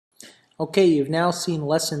Okay, you've now seen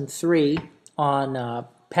lesson 3 on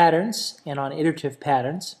patterns and on iterative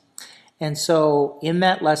patterns. And so in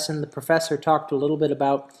that lesson, the professor talked a little bit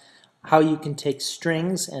about how you can take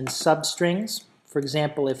strings and substrings. For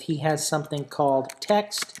example, if he has something called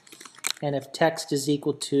text, and if text is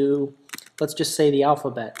equal to, let's just say the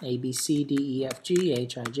alphabet, A, B, C, D, E, F, G,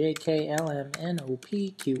 H, I, J, K, L, M, N, O,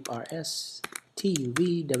 P, Q, R, S, T, U,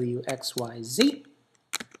 V, W, X, Y, Z.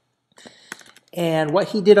 And what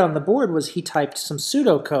he did on the board was he typed some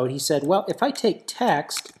pseudocode. He said, well, if I take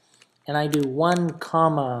text and I do 1,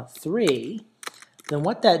 3, then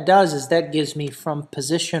what that does is that gives me from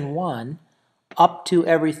position 1 up to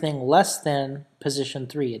everything less than position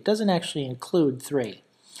 3. It doesn't actually include 3.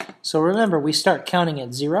 So remember, we start counting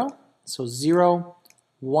at 0. So 0,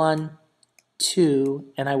 1, 2,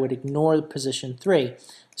 and I would ignore the position 3.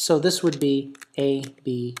 So this would be A,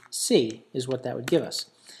 B, C is what that would give us.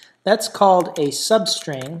 That's called a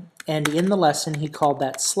substring, and in the lesson he called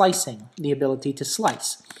that slicing, the ability to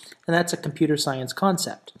slice. And that's a computer science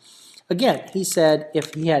concept. Again, he said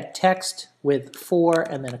if he had text with 4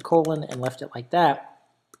 and then a colon and left it like that,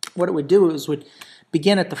 what it would do is would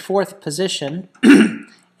begin at the 4th position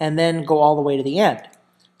and then go all the way to the end.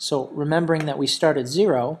 So remembering that we start at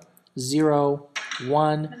 0, 0,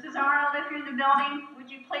 1. Mrs. Arnold, if you're in the building,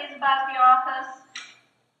 would you please buzz the office?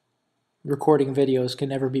 Recording videos can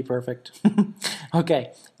never be perfect.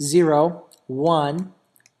 Okay, 0, 1,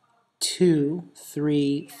 2,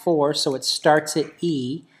 3, 4. So it starts at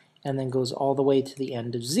E and then goes all the way to the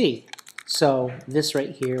end of Z. So this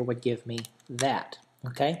right here would give me that.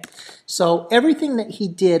 Okay, so everything that he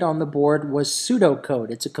did on the board was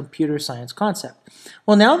pseudocode. It's a computer science concept.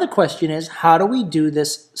 Well, now the question is, how do we do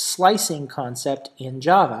this slicing concept in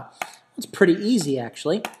Java? It's pretty easy,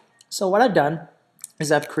 actually. So what I've done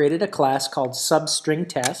is I've created a class called substring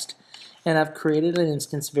test, and I've created an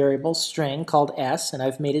instance variable string called s, and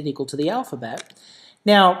I've made it equal to the alphabet.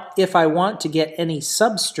 Now, if I want to get any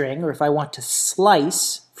substring, or if I want to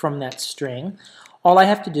slice from that string, all I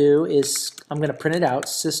have to do is, I'm going to print it out,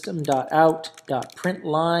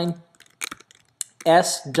 system.out.println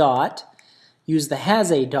s dot, use the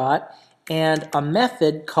has a dot, and a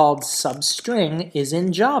method called substring is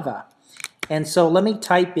in Java. And so let me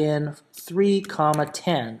type in 3,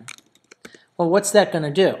 10. Well, what's that going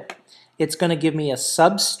to do? It's going to give me a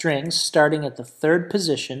substring starting at the 3rd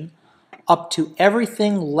position up to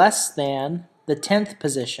everything less than the 10th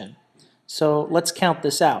position. So let's count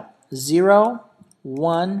this out. 0,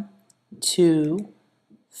 1, 2,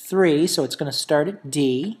 3, so it's going to start at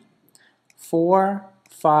D. 4,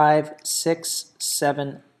 5, 6,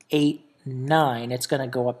 7, 8, 9. It's going to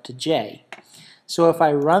go up to J. So if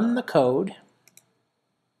I run the code,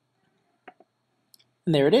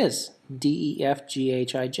 and there it is, D, E, F, G,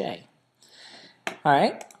 H, I, J. All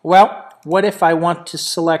right, well, what if I want to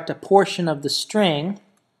select a portion of the string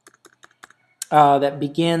that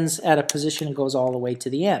begins at a position and goes all the way to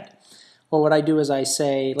the end? Well, what I do is I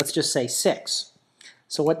say, let's just say 6.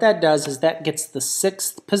 So what that does is that gets the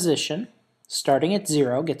 6th position, starting at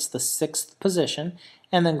 0, gets the 6th position,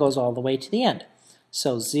 and then goes all the way to the end.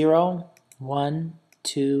 So 0, 1,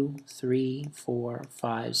 2, 3, 4,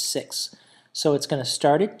 5, 6. So it's going to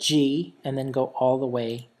start at G and then go all the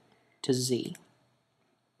way to Z.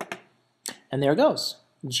 And there it goes,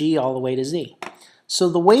 G all the way to Z. So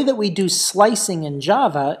the way that we do slicing in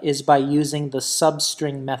Java is by using the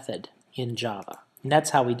substring method in Java. And that's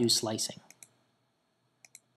how we do slicing.